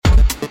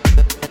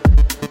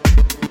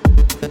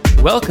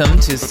Welcome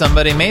to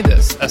Somebody Made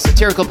This, a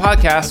satirical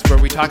podcast where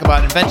we talk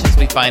about inventions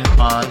we find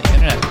on the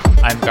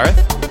internet. I'm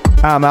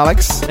Garth. I'm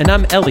Alex. And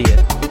I'm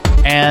Elliot.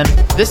 And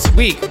this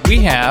week we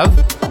have...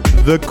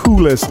 The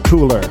coolest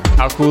cooler.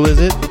 How cool is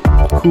it?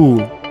 Cool.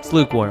 It's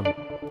lukewarm.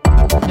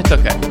 It's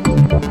okay.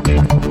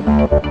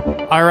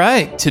 All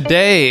right,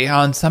 today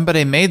on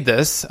Somebody Made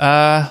This,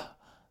 I'm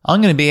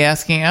going to be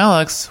asking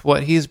Alex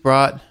what he's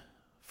brought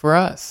for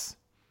us.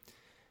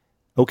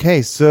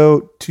 Okay,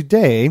 so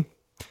today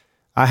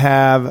I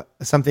have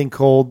something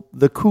called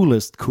the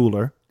coolest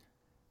cooler.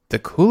 The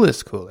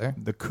coolest cooler?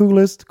 The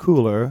coolest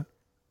cooler.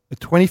 A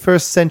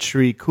 21st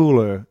century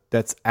cooler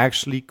that's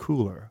actually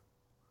cooler.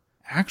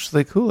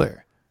 Actually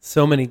cooler.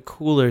 So many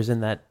coolers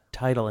in that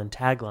title and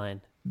tagline.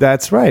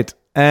 That's right.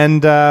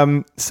 And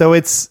so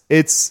it's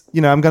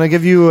I'm going to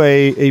give you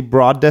a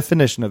broad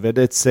definition of it.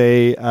 It's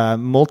a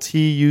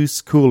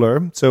multi-use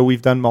cooler. So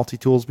we've done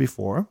multi-tools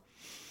before.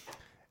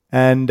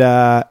 And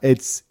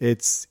it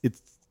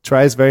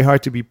tries very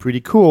hard to be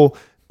pretty cool.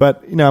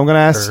 But, I'm going to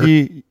ask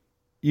you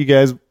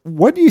guys,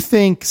 what do you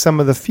think some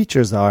of the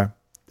features are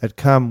that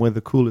come with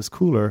the coolest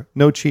cooler?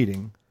 No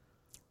cheating.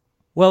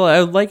 Well,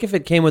 I would like if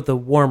it came with a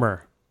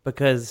warmer,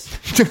 because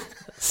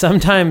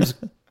sometimes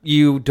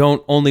you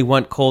don't only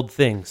want cold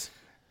things.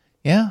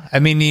 Yeah, I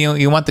mean,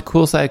 you want the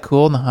cool side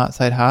cool and the hot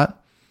side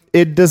hot?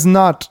 It does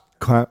not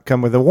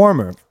come with a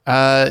warmer.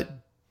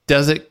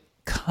 Does it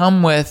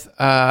come with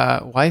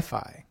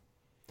Wi-Fi?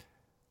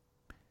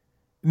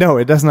 No,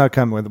 it does not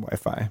come with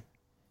Wi-Fi.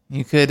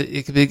 It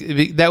could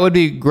be that would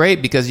be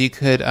great, because you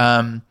could,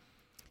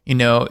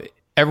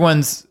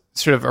 everyone's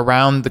sort of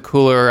around the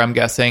cooler, I'm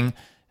guessing,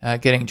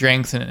 getting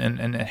drinks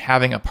and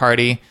having a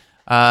party,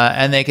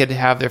 and they could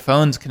have their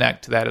phones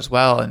connect to that as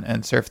well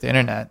and surf the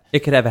internet. It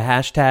could have a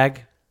hashtag.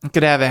 It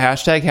could have a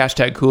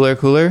hashtag cooler.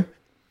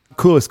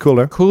 Coolest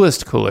cooler.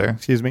 Coolest cooler.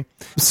 Excuse me.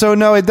 So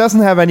no, it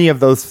doesn't have any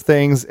of those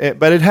things,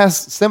 but it has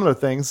similar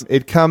things.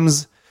 It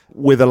comes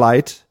with a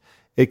light.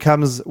 It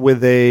comes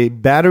with a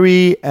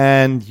battery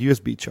and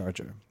USB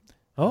charger.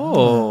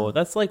 Oh,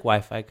 that's like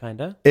Wi-Fi,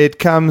 kind of. It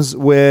comes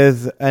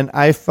with an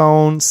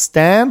iPhone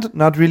stand,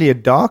 not really a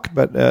dock,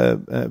 but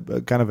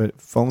kind of a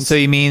phone. So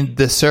you mean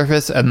the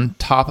surface and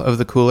top of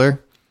the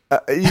cooler?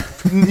 But in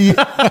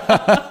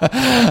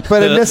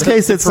this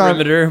case, it's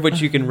perimeter, which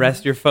you can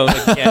rest your phone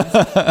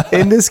against.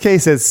 In this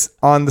case, it's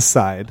on the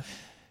side.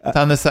 It's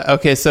on the side.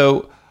 Okay,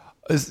 so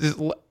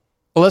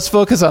let's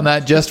focus on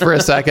that just for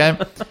a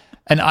second.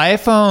 An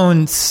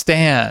iPhone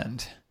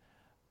stand.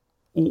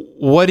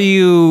 What do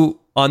you...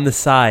 On the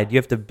side. You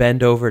have to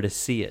bend over to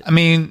see it. I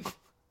mean...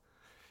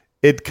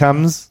 It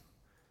comes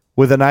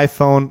with an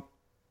iPhone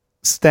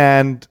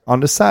stand on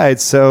the side.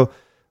 So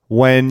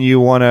when you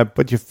want to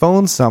put your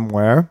phone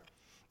somewhere,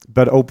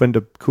 but open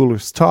the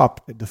cooler's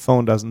top, the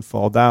phone doesn't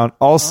fall down.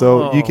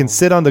 Also, you can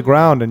sit on the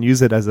ground and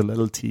use it as a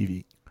little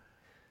TV.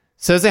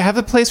 So does it have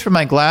a place for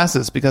my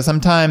glasses? Because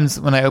sometimes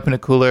when I open a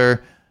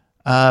cooler...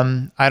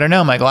 I don't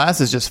know, my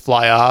glasses just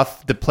fly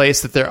off the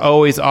place that there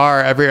always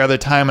are every other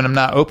time when I'm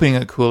not opening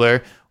a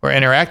cooler or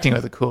interacting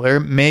with a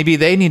cooler. Maybe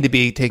they need to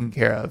be taken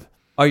care of.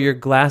 Are your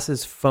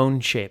glasses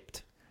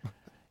phone-shaped?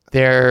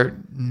 They're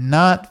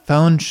not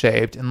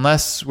phone-shaped,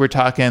 unless we're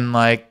talking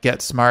like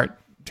Get Smart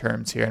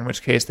terms here, in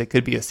which case they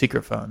could be a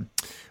secret phone.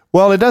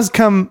 Well, it does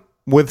come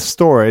with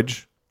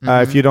storage,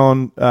 if you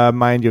don't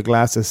mind your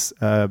glasses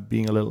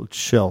being a little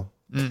chill.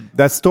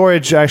 That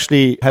storage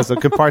actually has a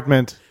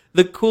compartment...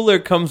 The cooler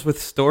comes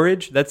with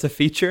storage? That's a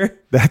feature?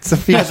 That's a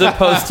feature. As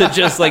opposed to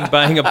just like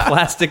buying a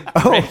plastic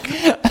brick.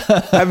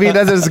 I mean,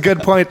 that is a good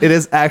point. It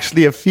is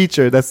actually a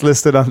feature that's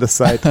listed on the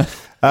site.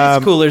 This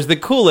cooler's the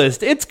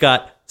coolest. It's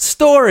got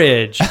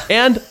storage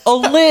and a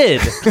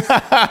lid.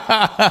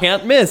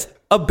 Can't miss.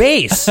 A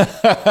base.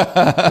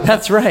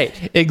 That's right.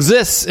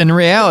 Exists in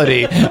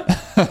reality.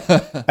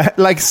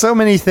 Like so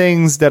many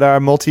things that are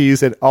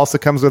multi-use, it also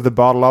comes with a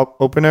bottle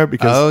opener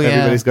because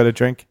everybody's got a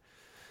drink.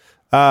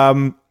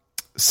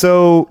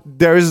 So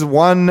there is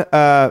one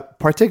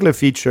particular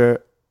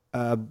feature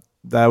that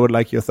I would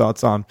like your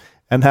thoughts on,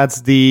 and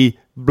that's the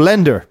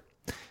blender.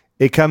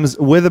 It comes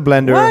with a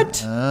blender. What?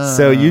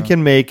 So you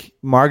can make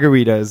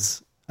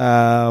margaritas.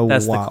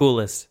 That's the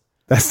coolest.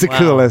 That's the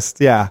coolest,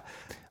 yeah.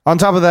 On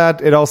top of that,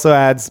 it also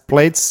adds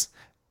plates,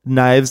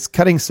 knives,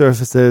 cutting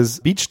surfaces,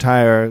 beach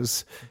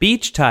tires.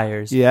 Beach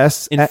tires?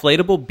 Yes.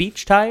 Inflatable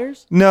beach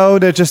tires? No,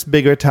 they're just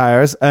bigger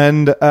tires.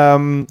 And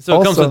so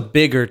it comes with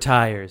bigger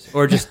tires,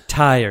 or just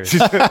tires.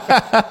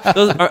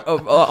 Those are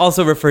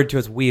also referred to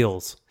as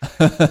wheels.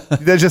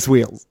 They're just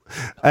wheels.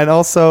 And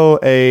also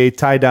a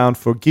tie down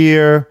for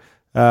gear,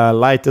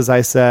 light, as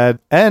I said.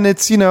 And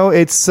it's,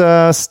 it's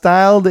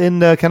styled in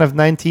the kind of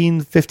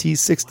 1950s,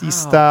 60s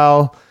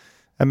style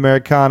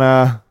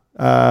Americana,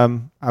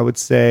 I would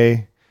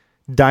say.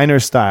 Diner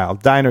style.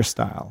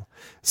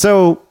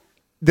 So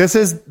this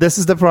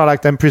is the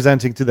product I'm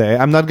presenting today.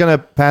 I'm not going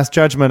to pass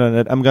judgment on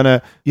it. I'm going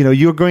to,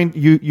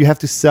 you have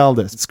to sell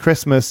this. It's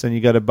Christmas and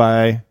you got to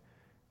buy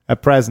a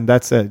present.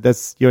 That's it.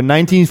 That's your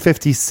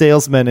 1950s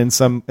salesman in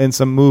some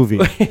movie.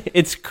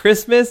 It's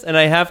Christmas and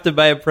I have to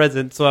buy a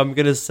present, so I'm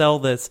going to sell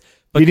this.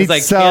 You need Because to I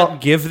sell-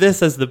 can't give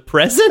this as the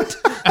present?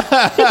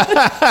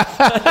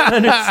 I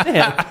don't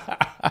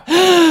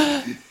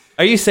understand.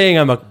 Are you saying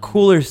I'm a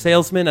cooler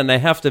salesman and I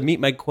have to meet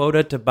my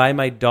quota to buy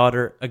my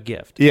daughter a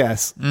gift?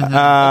 Yes.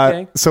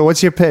 Okay. So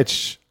what's your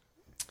pitch?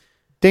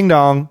 Ding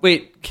dong.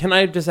 Wait, can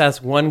I just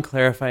ask one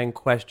clarifying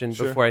question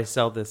before I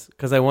sell this?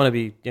 Because I want to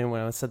be, I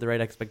want to set the right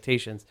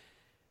expectations.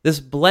 This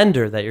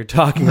blender that you're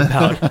talking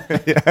about,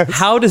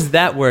 how does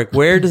that work?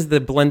 Where does the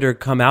blender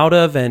come out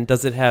of? And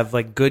does it have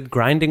like good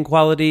grinding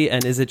quality?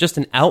 And is it just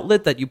an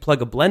outlet that you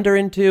plug a blender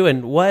into?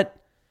 And what?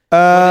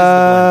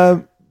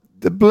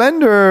 The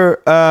blender,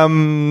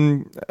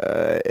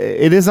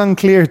 it is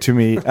unclear to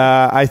me.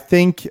 I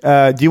think,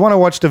 do you want to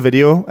watch the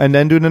video and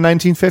then do the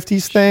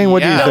 1950s thing?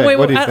 What do you Yeah. think? No, wait,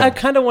 What do you I think?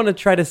 kind of want to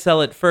try to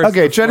sell it first.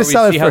 Okay, try to before we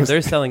sell it see how first.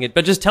 they're selling it.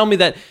 But just tell me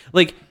that,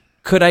 like,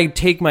 could I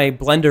take my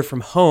blender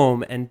from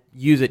home and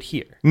use it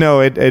here?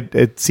 No,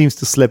 it seems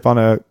to slip on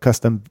a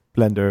custom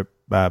blender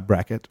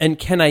bracket. And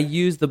can I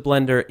use the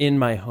blender in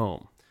my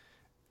home?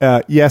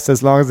 Yes,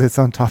 as long as it's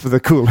on top of the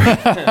cooler.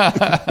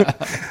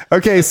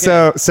 Okay,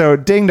 so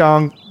ding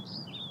dong.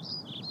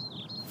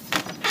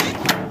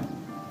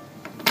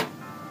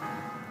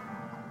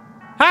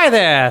 Hi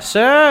there,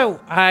 sir.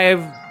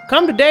 I've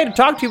come today to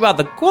talk to you about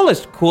the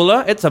coolest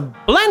cooler. It's a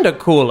blender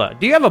cooler.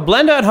 Do you have a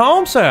blender at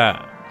home, sir?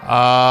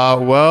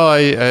 Well,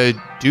 I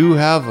do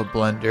have a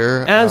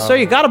blender. And sir,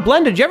 you got a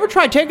blender. Did you ever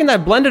try taking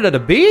that blender to the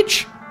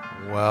beach?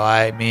 Well,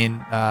 I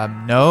mean,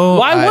 no.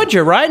 Why would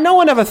you, right? No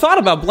one ever thought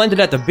about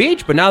blended at the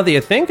beach, but now that you're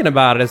thinking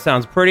about it, it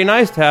sounds pretty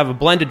nice to have a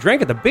blended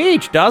drink at the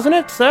beach, doesn't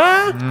it,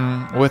 sir?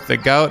 With the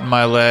gout in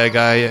my leg,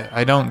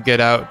 I don't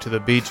get out to the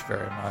beach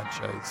very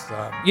much. It's,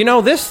 You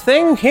know, this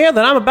thing here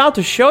that I'm about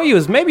to show you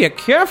is maybe a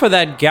cure for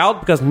that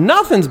gout because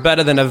nothing's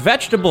better than a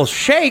vegetable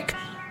shake.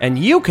 And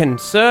you can,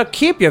 sir,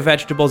 keep your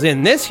vegetables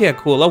in this here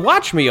cooler.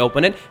 Watch me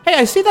open it. Hey,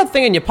 I see that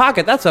thing in your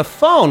pocket. That's a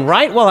phone,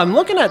 right? Well, I'm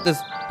looking at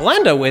this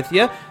blender with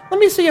you. Let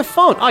me see your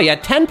phone. Oh, yeah,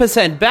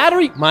 10%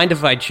 battery. Mind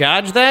if I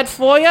charge that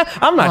for you?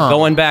 I'm not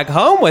going back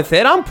home with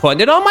it. I'm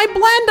putting it on my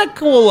blender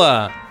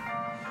cooler.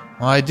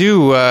 well, I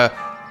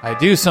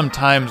do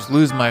sometimes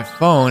lose my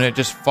phone. It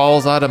just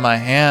falls out of my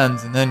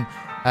hands, and then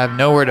I have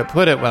nowhere to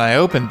put it when I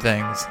open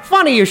things.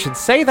 Funny you should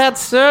say that,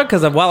 sir,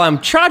 because while I'm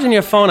charging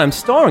your phone, I'm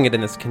storing it in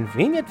this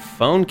convenient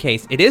phone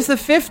case. It is the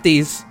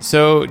 50s.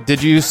 So,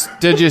 did you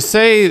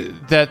say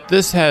that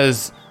this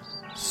has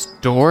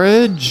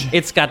storage?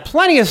 It's got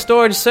plenty of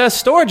storage, sir.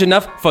 Storage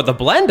enough for the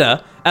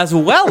blender, as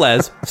well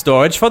as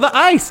storage for the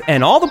ice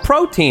and all the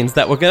proteins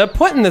that we're going to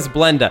put in this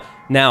blender.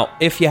 Now,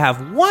 if you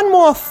have one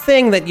more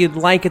thing that you'd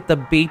like at the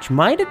beach,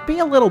 might it be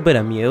a little bit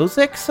of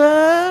music,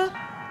 sir?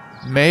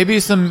 Maybe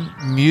some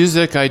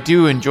music. I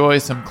do enjoy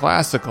some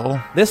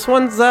classical. This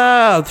one's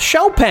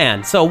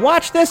Chopin. So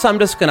watch this. I'm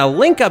just going to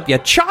link up your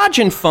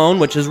charging phone,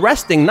 which is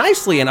resting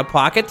nicely in a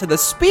pocket, to the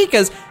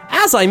speakers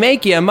as I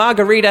make you a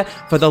margarita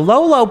for the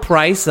low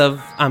price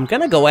of, I'm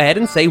going to go ahead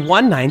and say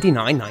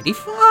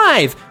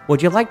 $199.95.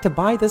 Would you like to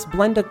buy this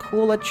blender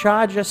cooler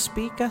charger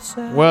speaker,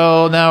 sir?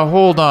 Well, now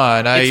hold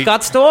on. It's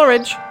got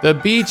storage. The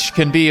beach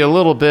can be a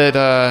little bit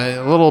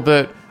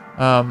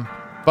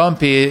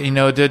bumpy. You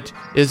know,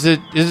 does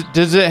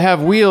it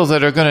have wheels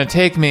that are going to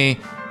take me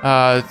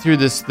through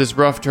this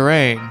rough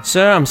terrain?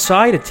 Sir, I'm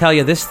sorry to tell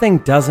you, this thing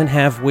doesn't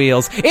have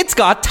wheels. It's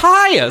got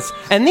tires,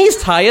 and these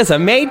tires are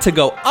made to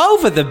go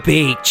over the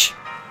beach.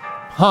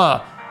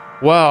 Huh.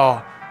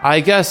 Well, I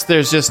guess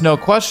there's just no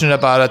question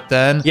about it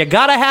then. You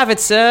gotta have it,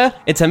 sir.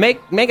 It's a make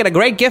it a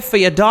great gift for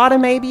your daughter,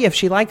 maybe, if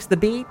she likes the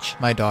beach.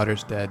 My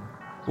daughter's dead.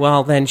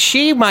 Well, then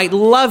she might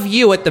love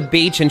you at the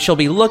beach, and she'll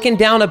be looking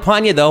down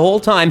upon you the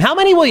whole time. How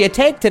many will you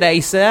take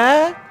today,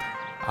 sir?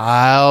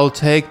 I'll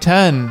take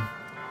 10.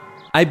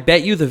 I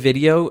bet you the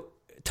video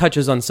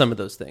touches on some of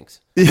those things.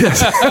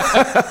 Yes.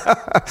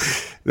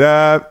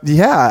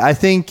 Yeah, I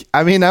think.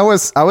 I mean, I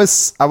was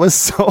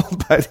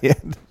sold by the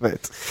end of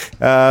it.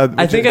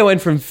 I think I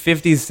went from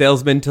 50s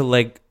salesman to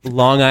like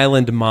Long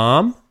Island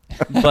mom,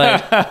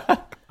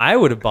 but I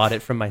would have bought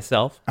it from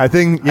myself. I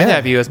think. Yeah. I'd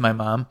have you as my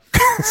mom.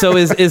 So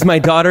is my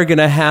daughter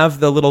gonna have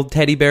the little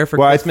teddy bear for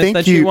Well, Christmas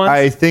that she wants?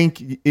 I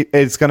think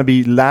it's going to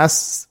be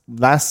last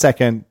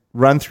second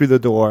run through the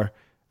door,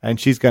 and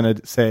she's going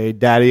to say,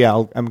 "Daddy,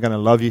 I'm going to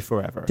love you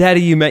forever."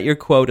 Daddy, you met your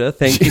quota.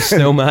 Thank you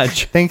so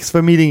much. Thanks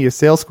for meeting your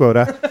sales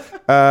quota.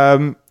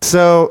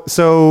 So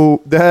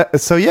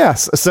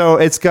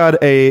it's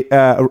got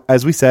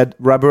as we said,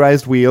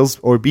 rubberized wheels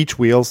or beach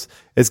wheels.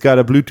 It's got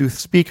a Bluetooth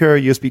speaker,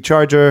 USB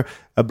charger,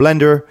 a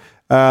blender,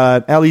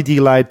 LED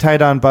light,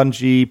 tie-down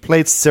bungee,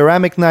 plates,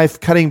 ceramic knife,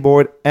 cutting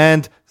board,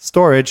 and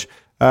storage,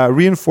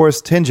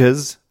 reinforced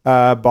hinges,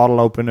 bottle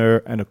opener,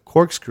 and a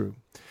corkscrew.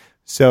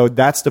 So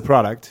that's the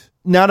product.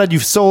 Now that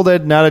you've sold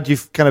it, now that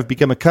you've kind of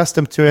become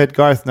accustomed to it,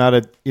 Garth, now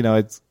that you know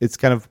it's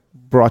kind of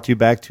brought you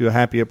back to a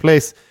happier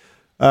place,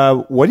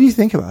 what do you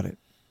think about it?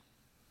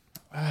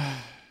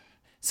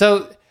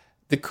 So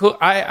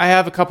I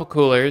have a couple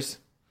coolers.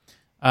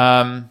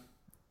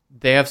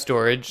 they have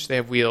storage. They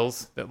have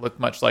wheels that look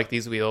much like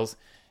these wheels.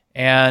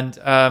 And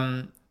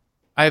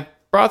I've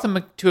brought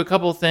them to a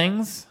couple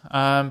things,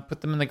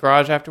 put them in the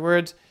garage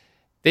afterwards.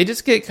 They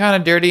just get kind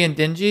of dirty and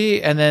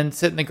dingy and then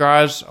sit in the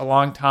garage a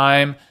long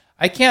time.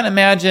 I can't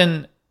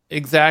imagine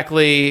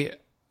exactly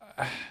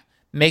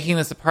making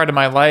this a part of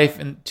my life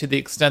and to the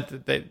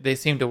extent that they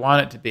seem to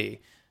want it to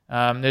be.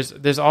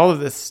 There's all of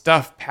this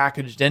stuff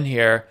packaged in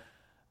here.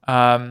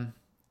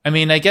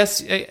 I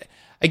guess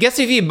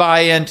if you buy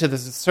into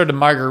this sort of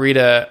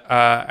margarita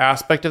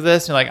aspect of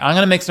this, you're like, I'm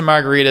going to make some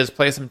margaritas,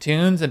 play some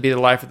tunes, and be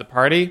the life of the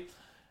party.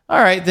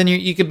 All right, then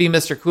you could be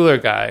Mr. Cooler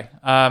Guy.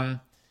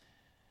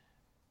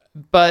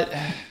 But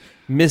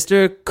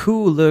Mr.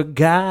 Cooler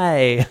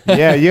Guy.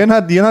 Yeah, you're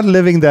not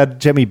living that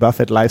Jimmy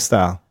Buffett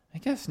lifestyle. I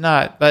guess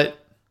not. But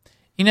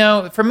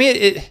for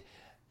me,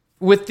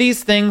 with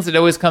these things, it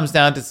always comes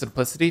down to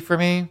simplicity for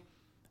me.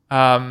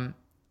 A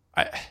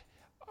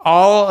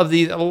lot of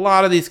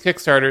these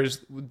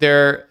Kickstarters,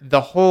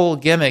 the whole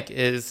gimmick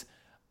is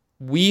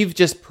we've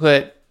just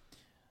put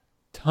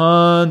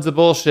tons of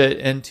bullshit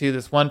into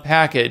this one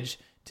package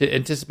to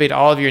anticipate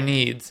all of your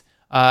needs,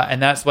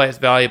 and that's why it's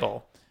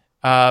valuable.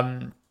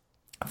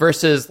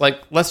 Versus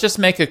let's just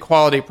make a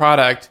quality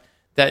product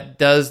that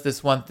does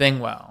this one thing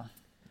well.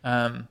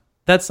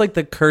 That's like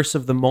the curse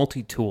of the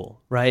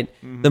multi-tool, right?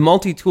 Mm-hmm. The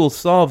multi-tool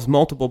solves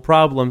multiple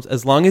problems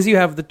as long as you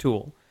have the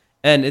tool,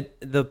 and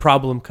the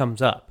problem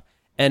comes up.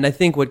 And I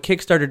think what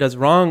Kickstarter does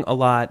wrong a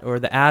lot, or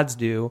the ads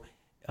do,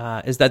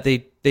 is that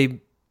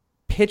they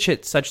pitch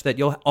it such that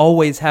you'll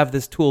always have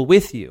this tool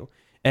with you.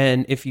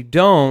 And if you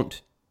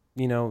don't,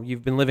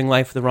 you've been living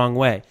life the wrong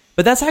way.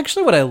 But that's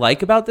actually what I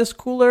like about this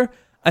cooler.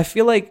 I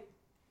feel like,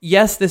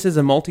 yes, this is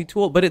a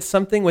multi-tool, but it's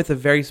something with a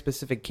very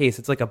specific case.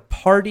 It's like a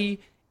party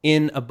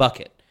in a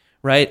bucket,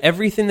 right?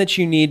 Everything that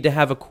you need to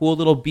have a cool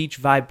little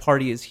beach vibe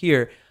party is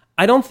here.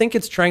 I don't think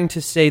it's trying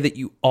to say that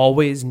you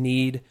always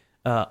need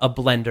a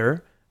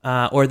blender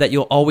or that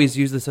you'll always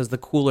use this as the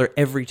cooler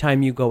every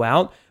time you go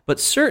out. But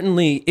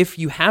certainly, if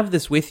you have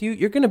this with you,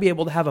 you're going to be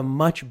able to have a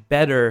much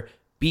better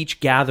beach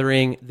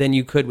gathering than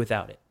you could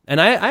without it. And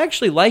I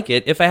actually like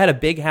it. If I had a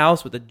big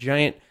house with a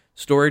giant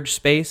storage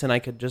space and I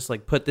could just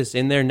put this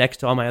in there next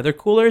to all my other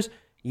coolers,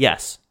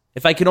 yes.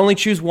 If I could only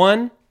choose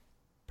one,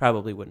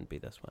 probably wouldn't be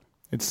this one.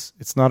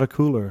 It's not a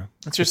cooler.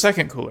 It's your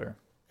second cooler.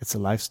 It's a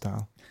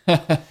lifestyle.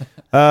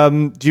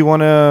 Do you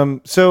want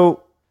to...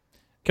 So...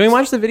 Can we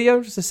watch the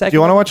video just a second? Do you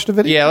want to watch the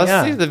video? Yeah,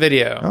 let's see the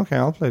video. Okay,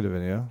 I'll play the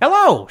video.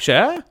 Hello,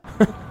 Cher.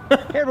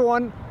 Hey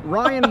everyone,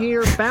 Ryan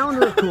here,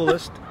 founder of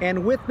Coolest,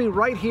 and with me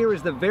right here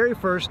is the very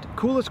first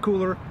Coolest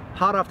Cooler,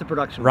 hot off the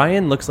production.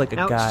 Ryan looks like a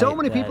now, guy. So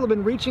many people have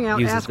been reaching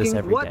out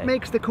asking what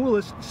makes the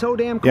Coolest so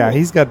damn cool. Yeah,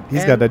 he's got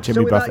that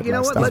Jimmy Buffett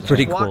lifestyle. Let's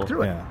pretty just walk cool.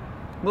 through it.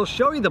 We'll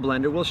show you the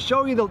blender, we'll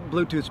show you the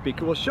Bluetooth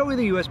speaker, we'll show you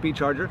the USB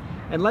charger,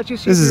 and let you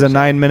see... This is a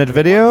 9-minute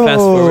video. Fast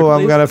forward,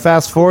 I'm going to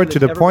fast forward to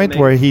the point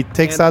where he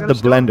takes out the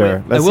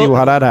blender. Let's see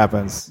how that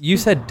happens. You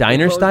said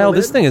diner style?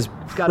 This thing is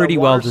pretty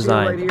well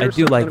designed. I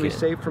do like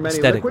it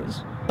aesthetically.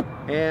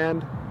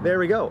 And there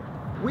we go.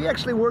 We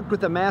actually worked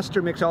with a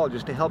master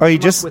mixologist to help you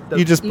just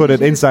put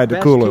it inside the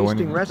cooler when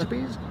you...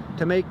 recipes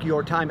to make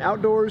your time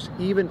outdoors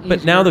even easier.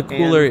 But now the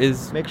cooler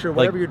is make sure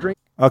whatever you're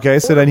drinking. Okay,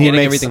 so then he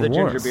makes everything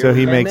warm. So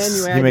he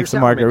makes a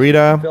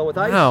margarita.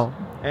 Wow.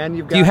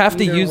 Do you have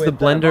to use the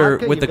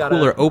blender with the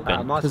cooler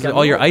open because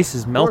all your ice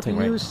is melting,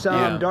 right? Use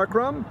some dark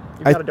rum.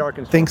 I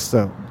think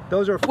so.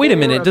 Wait a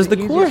minute. Does the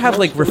cooler have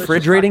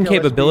refrigerating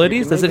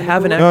capabilities? Does it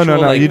have an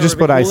actual No. You just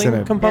put ice in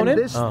it. Component?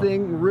 And this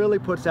thing really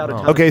puts out a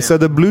ton Okay, of so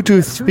the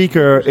Bluetooth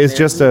speaker is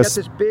just a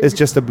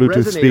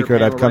Bluetooth speaker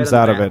that comes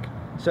out of it.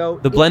 So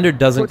the blender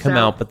doesn't come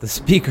out, but the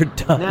speaker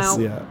does.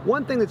 Now,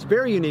 one thing that's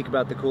very unique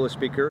about the Coolest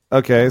speaker.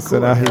 Okay, so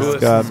now he's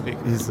Let's opening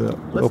take a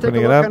it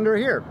look up. under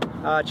here.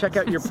 Check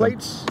out your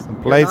plates.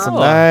 Some plates, some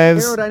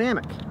knives.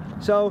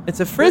 Aerodynamic. So it's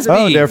a frisbee.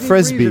 Oh, they're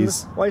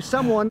frisbees. Why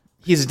someone?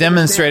 He's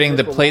demonstrating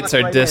the plates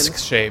are disc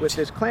shaped. With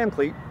this clam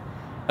cleat.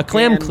 A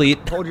clam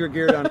cleat. Hold your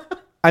gear down.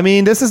 I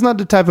mean, this is not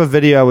the type of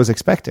video I was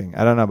expecting.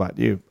 I don't know about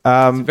you.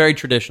 It's very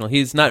traditional.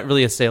 He's not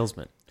really a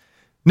salesman.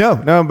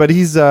 No, but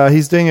he's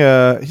doing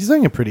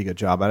a pretty good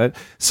job at it.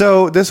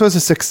 So this was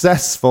a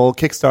successful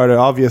Kickstarter,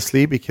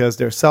 obviously, because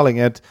they're selling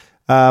it.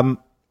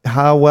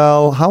 How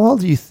well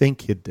do you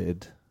think it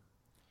did?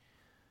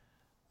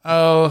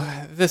 Oh,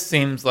 this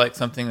seems like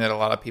something that a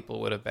lot of people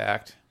would have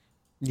backed.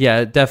 Yeah,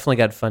 it definitely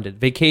got funded.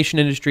 Vacation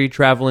industry,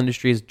 travel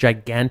industry is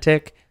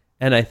gigantic,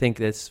 and I think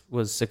this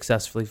was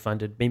successfully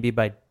funded, maybe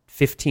by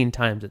 15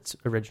 times its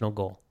original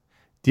goal.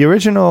 The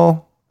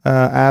original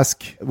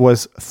ask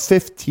was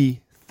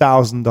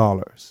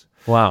 $50,000.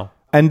 Wow.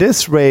 And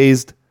this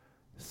raised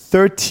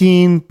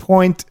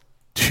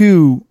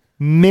 $13.2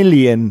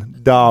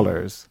 million.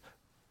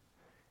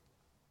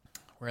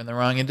 We're in the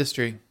wrong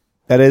industry.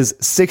 That is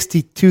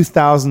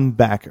 62,000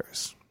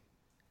 backers.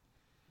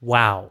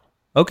 Wow.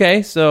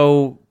 Okay,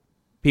 so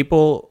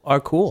people are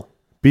cool.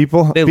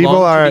 People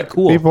are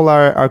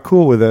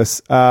cool with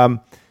this.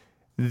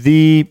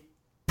 The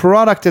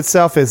product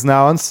itself is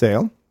now on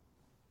sale.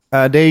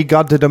 they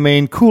got the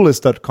domain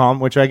coolest.com,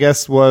 which I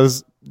guess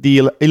was the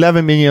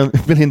 $11 million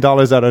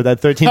out of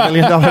that $13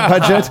 million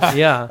budget.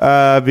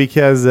 Yeah.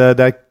 Because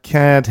that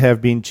can't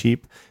have been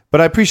cheap. But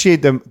I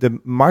appreciate the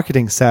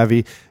marketing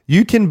savvy.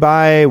 You can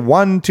buy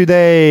one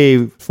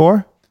today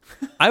for?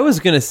 I was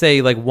going to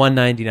say like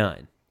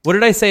 $199. What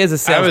did I say as a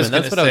salesman?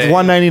 gonna That's what I was say-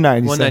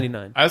 $199.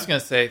 $199. I was going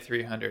to say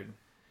 300.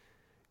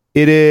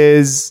 It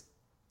is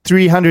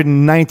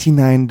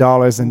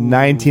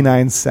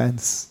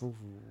 $399.99.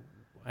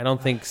 I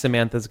don't think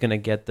Samantha's going to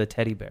get the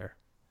teddy bear.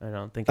 I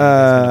don't think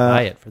anybody's going to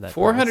buy it for that.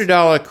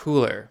 $400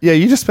 cooler. Yeah,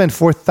 you just spent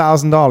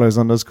 $4,000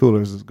 on those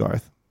coolers,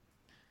 Garth.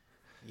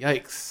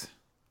 Yikes.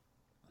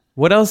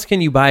 What else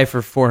can you buy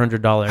for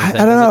 $400? I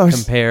don't know.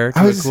 Compare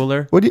to a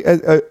cooler? What do you,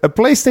 a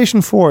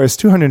PlayStation 4 is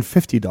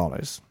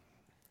 $250.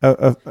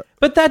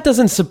 But that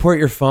doesn't support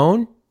your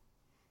phone.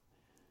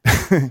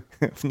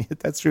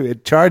 That's true.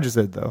 It charges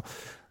it though.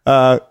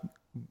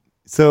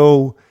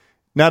 So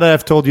now that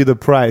I've told you the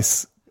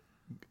price,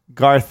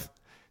 Garth,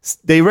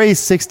 they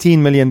raised $16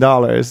 million.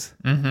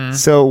 Mm-hmm.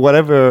 So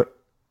whatever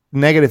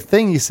negative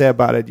thing you say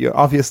about it, you're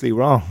obviously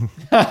wrong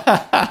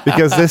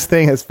because this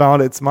thing has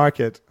found its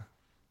market.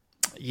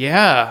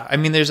 Yeah. I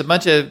mean, there's a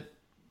bunch of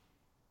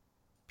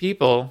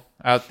people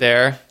out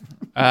there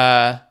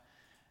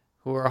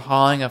who are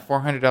hauling a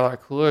 $400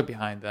 cooler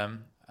behind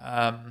them.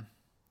 I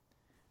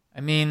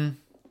mean,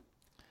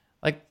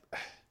 like,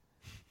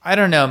 I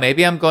don't know.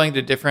 Maybe I'm going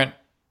to different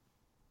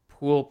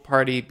pool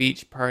party,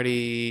 beach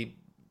party,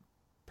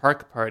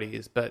 park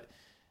parties, but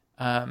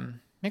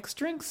mixed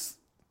drinks,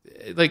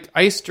 like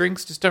iced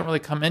drinks, just don't really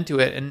come into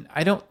it. And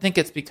I don't think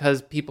it's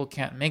because people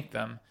can't make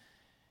them.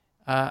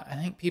 I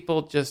think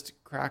people just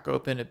crack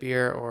open a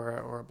beer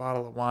or a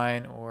bottle of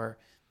wine or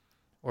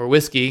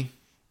whiskey.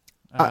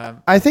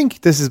 I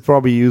think this is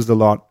probably used a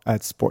lot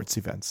at sports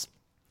events,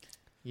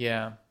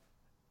 Yeah.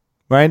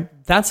 right?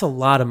 That's a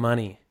lot of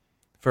money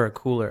for a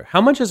cooler.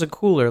 How much is a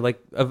cooler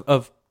like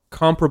of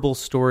comparable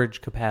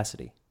storage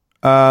capacity?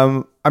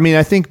 I mean,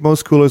 I think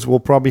most coolers will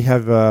probably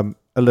have a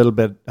little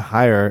bit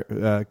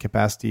higher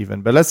capacity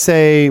even. But let's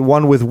say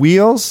one with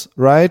wheels,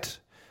 right?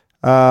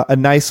 A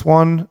nice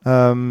one.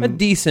 A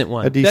decent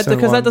one. Because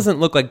one. that doesn't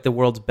look like the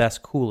world's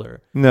best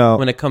cooler. No.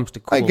 When it comes to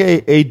cooling.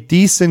 Like a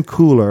decent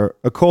cooler,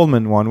 a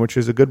Coleman one, which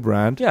is a good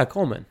brand. Yeah,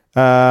 Coleman.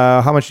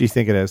 How much do you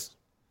think it is?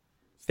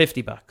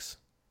 $50.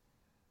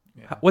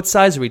 Yeah. What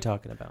size are we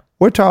talking about?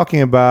 We're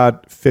talking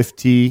about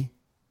 50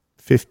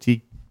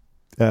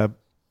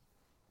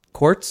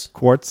 Quarts?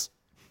 quarts.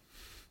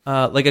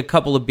 Like a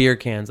couple of beer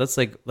cans. That's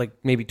like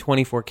maybe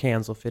 24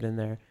 cans will fit in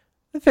there.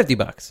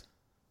 $50.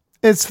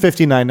 It's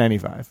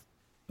 $59.95.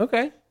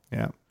 Okay.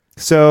 Yeah.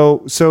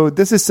 So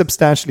this is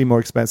substantially more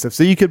expensive.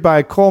 So you could buy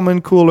a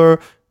Coleman cooler,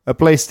 a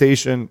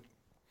PlayStation,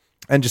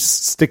 and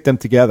just stick them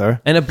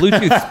together. And a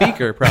Bluetooth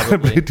speaker,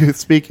 probably. Bluetooth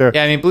speaker.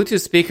 Yeah, I mean,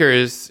 Bluetooth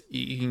speakers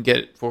you can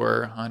get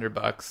for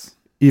 $100.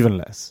 Even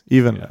less.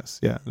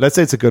 Yeah. Let's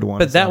say it's a good one.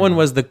 But that one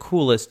was the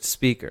coolest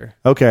speaker.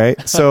 Okay.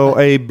 So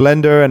a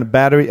blender and a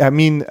battery. I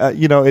mean,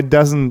 it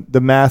doesn't,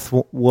 the math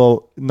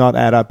will not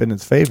add up in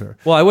its favor.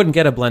 Well, I wouldn't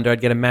get a blender.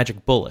 I'd get a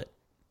Magic Bullet.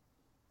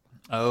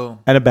 Oh.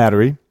 And a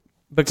battery.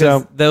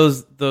 Because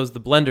the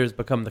blenders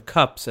become the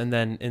cups, and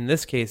then in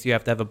this case you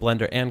have to have a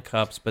blender and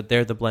cups, but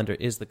there the blender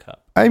is the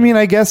cup. I mean,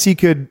 I guess you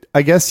could,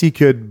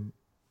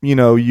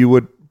 you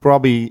would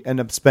probably end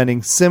up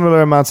spending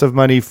similar amounts of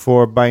money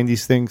for buying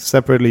these things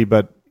separately,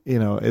 but,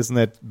 isn't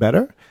it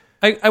better?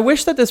 I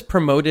wish that this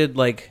promoted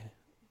like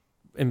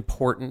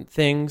important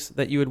things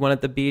that you would want at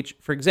the beach.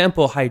 For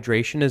example,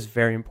 hydration is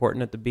very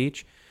important at the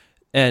beach.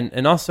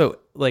 And also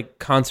like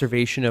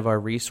conservation of our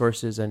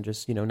resources and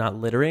just, not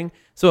littering.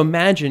 So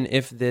imagine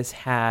if this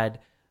had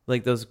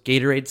like those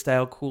Gatorade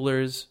style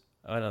coolers.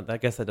 I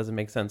guess that doesn't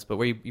make sense, but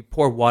where you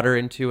pour water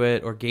into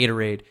it or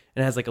Gatorade and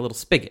it has like a little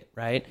spigot,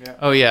 right? Yeah.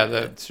 Oh yeah,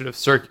 the sort of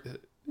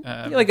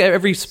like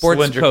every sports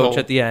cylindrical coach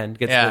at the end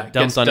gets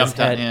dumped on his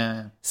head.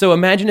 Yeah. So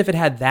imagine if it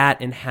had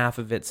that in half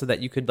of it so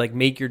that you could like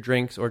make your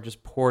drinks or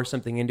just pour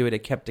something into it. It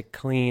kept it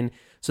clean.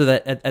 So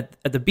that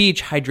at the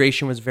beach,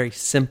 hydration was very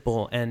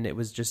simple and it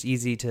was just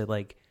easy to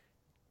like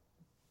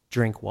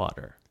drink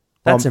water.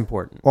 That's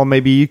important. Well,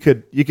 maybe you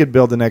could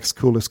build the next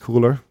coolest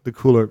cooler. The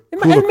cooler.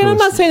 I mean, I'm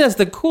not saying that's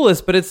the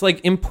coolest, but it's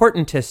like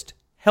importantest,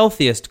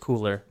 healthiest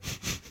cooler.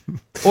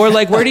 Or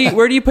like where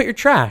do you put your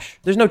trash?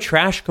 There's no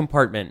trash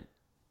compartment.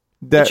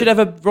 It should have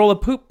a roll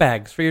of poop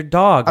bags for your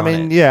dog. I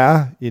mean,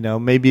 yeah,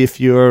 maybe if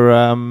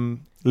you're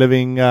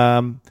living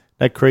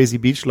that crazy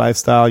beach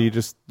lifestyle, you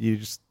just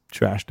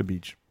trash the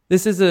beach.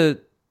 This is a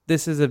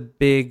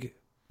big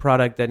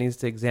product that needs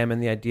to examine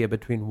the idea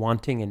between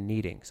wanting and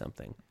needing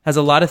something. Has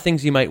a lot of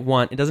things you might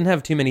want. It doesn't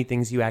have too many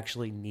things you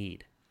actually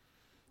need.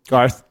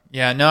 Garth?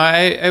 Yeah, no,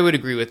 I would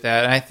agree with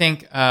that. And I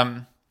think,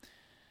 I'm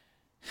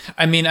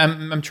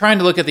trying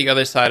to look at the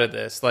other side of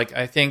this. Like,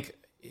 I think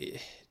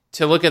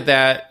to look at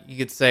that, you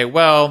could say,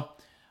 well,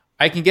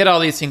 I can get all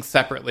these things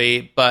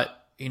separately, but,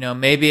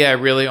 maybe I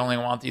really only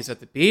want these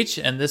at the beach,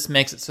 and this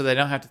makes it so that I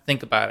don't have to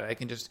think about it. I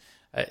can just...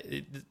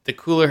 the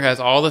cooler has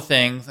all the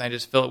things. I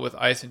just fill it with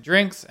ice and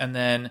drinks, and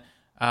then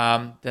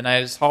then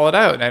I just haul it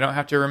out, and I don't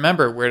have to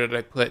remember where did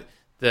I put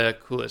the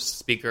coolest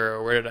speaker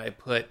or where did I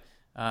put,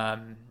 my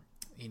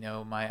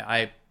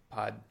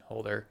iPod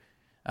holder.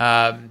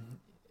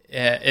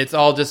 It's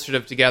all just sort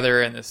of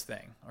together in this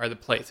thing, or the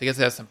plates. I guess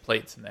it has some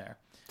plates in there.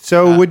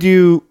 So would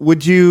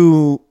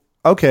you?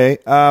 Okay.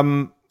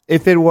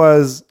 If it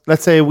was,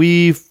 let's say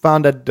we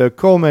found that the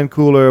Coleman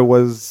cooler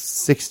was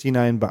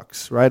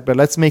 $69, right? But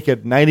let's make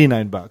it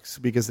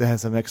 $99 because it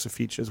has some extra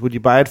features. Would you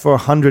buy it for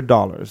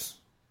 $100?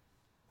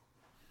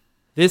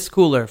 This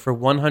cooler for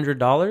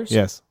 $100?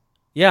 Yes.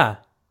 Yeah,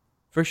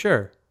 for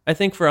sure. I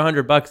think for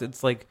 $100,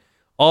 it's like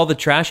all the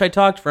trash I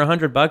talked for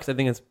 $100. I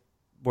think it's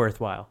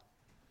worthwhile.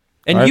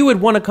 And Right. you would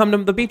want to come to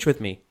the beach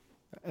with me.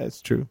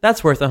 That's true.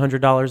 That's worth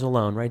 $100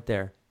 alone, right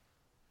there.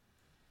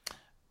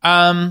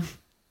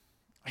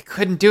 I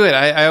couldn't do it.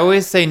 I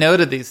always say no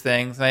to these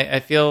things. I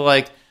feel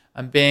like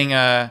I'm being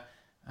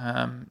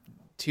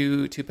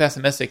too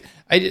pessimistic.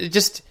 I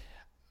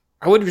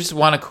would just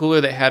want a cooler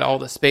that had all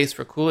the space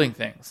for cooling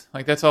things.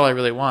 Like that's all I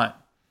really want.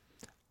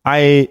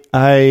 I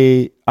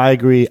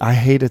agree. I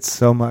hate it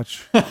so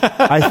much.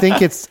 I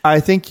think it's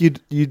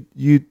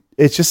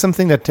just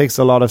something that takes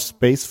a lot of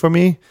space for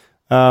me.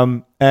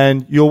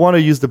 And you'll want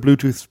to use the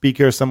Bluetooth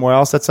speaker somewhere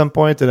else at some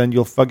point, and then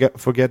you'll forget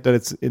that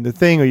it's in the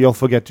thing, or you'll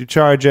forget to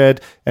charge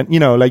it, and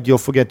you'll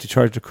forget to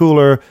charge the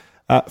cooler.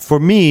 For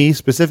me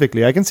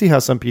specifically, I can see how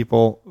some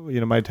people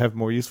might have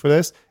more use for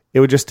this. It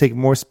would just take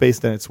more space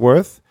than it's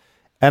worth,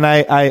 and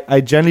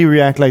I generally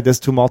react like this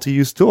to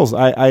multi-use tools.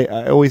 I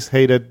always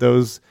hated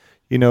those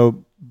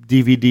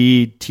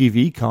DVD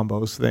TV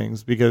combos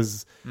things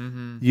because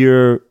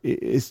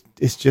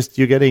it's just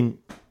you're getting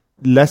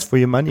less for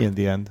your money in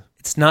the end.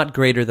 It's not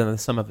greater than the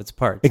sum of its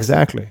parts.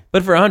 Exactly.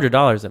 But for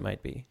 $100, it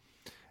might be.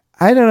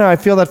 I don't know. I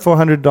feel that for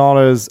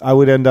 $100, I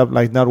would end up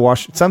like not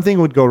washing. Something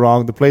would go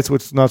wrong. The plates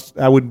would not.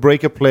 I would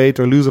break a plate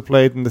or lose a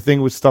plate, and the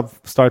thing would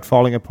start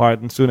falling apart,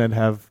 and soon I'd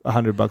have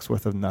 $100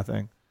 worth of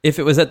nothing. If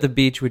it was at the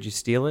beach, would you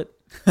steal it?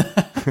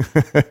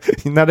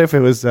 Not if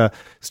it was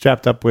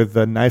strapped up with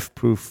a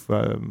knife-proof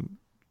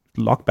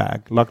lock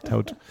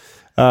tote.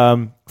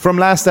 From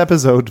last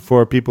episode,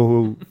 for people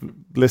who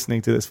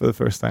listening to this for the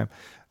first time.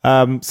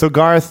 So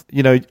Garth,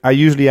 I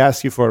usually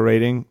ask you for a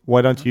rating.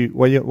 Why don't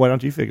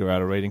you figure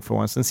out a rating for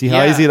once and see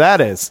how easy that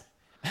is?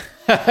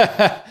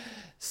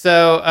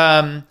 So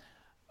on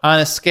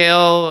a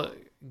scale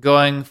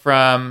going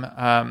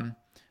from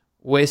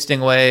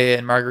wasting away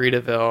in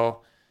Margaritaville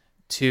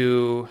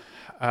to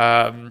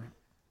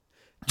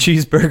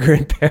Cheeseburger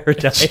in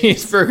paradise.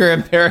 Cheeseburger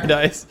in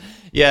paradise.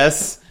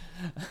 Yes.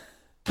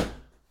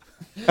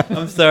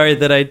 I'm sorry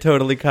that I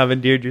totally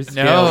commandeered your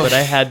scale, but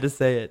I had to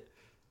say it.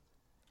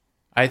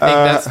 I think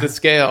that's the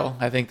scale.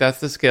 I think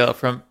that's the scale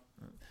from.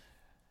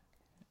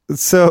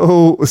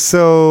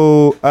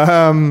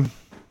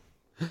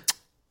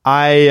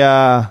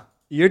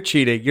 You're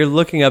cheating. You're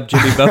looking up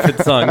Jimmy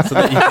Buffett songs so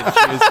that you can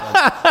choose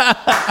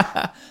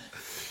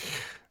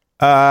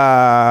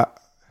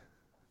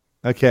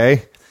one.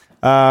 Okay.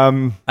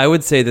 I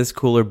would say this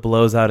cooler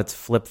blows out its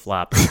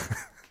flip-flop.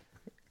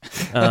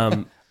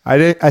 I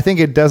think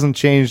it doesn't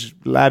change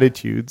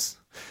latitudes,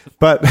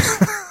 but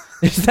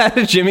Is that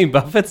a Jimmy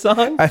Buffett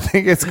song? I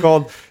think it's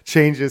called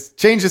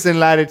Changes in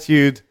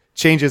Latitude,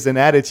 Changes in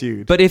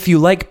Attitude. But if you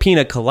like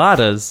pina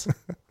coladas,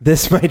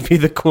 this might be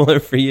the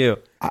cooler for you.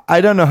 I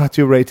don't know how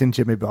to rate in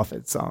Jimmy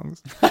Buffett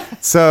songs.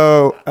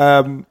 So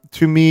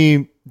to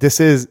me,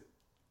 this is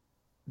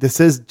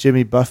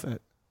Jimmy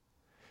Buffett.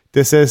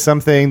 This is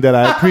something that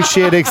I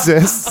appreciate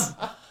exists.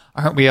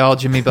 Aren't we all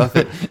Jimmy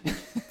Buffett?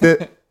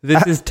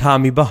 This is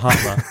Tommy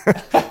Bahama.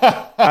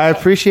 I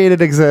appreciate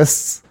it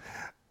exists.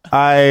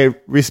 I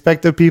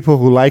respect the people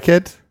who like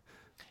it.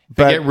 If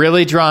I get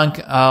really drunk,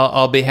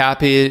 I'll be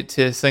happy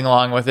to sing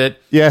along with it.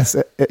 Yes,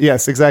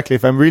 exactly.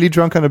 If I'm really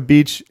drunk on a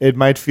beach, it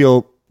might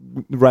feel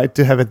right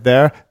to have it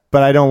there,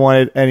 but I don't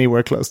want it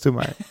anywhere close to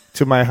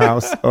my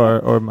house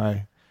or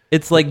my.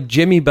 It's like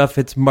Jimmy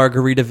Buffett's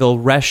Margaritaville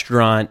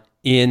restaurant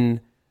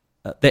in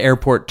the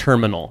airport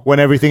terminal when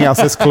everything else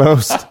is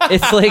closed.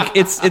 It's like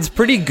it's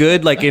pretty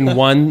good, like in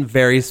one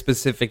very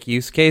specific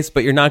use case,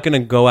 but you're not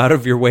going to go out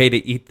of your way to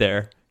eat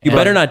there. You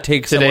better not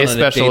take someone Today's on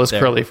a special date is there.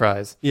 curly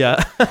fries.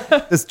 Yeah.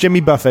 It's Jimmy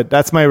Buffett.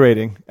 That's my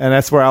rating, and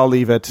that's where I'll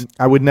leave it.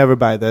 I would never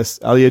buy this.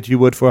 Elliot, you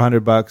would for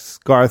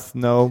 $100. Garth,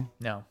 no.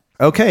 No.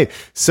 Okay,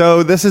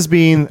 so this has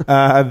been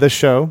the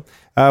show.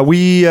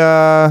 We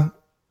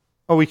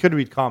could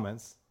read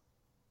comments.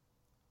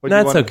 What do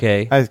you That's want?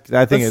 okay. I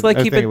think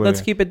Let's keep it different.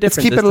 Let's keep this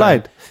it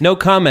light. time. No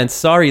comments.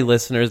 Sorry,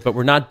 listeners, but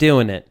we're not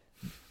doing it.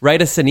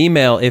 Write us an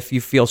email if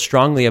you feel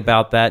strongly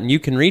about that, and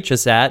you can reach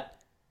us at.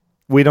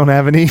 We don't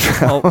have an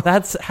email.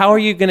 Well, how are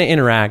you going to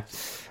interact?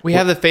 We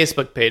have the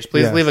Facebook page.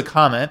 Please Yes. leave a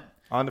comment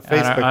on the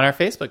Facebook on our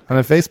Facebook page. on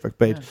the Facebook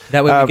page.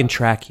 That way we can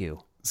track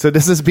you. So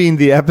this has been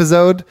the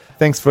episode.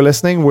 Thanks for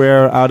listening.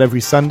 We're out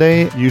every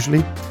Sunday,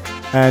 usually.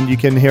 And you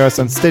can hear us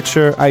on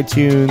Stitcher,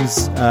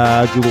 iTunes,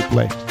 Google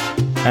Play.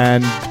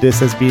 And this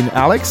has been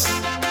Alex.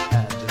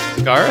 And this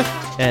is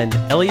Garth. And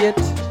Elliot,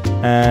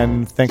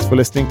 And thanks for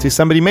listening to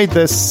Somebody Made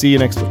This. See you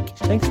next week.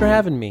 thanks for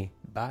having me.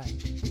 Bye.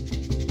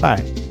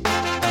 Bye.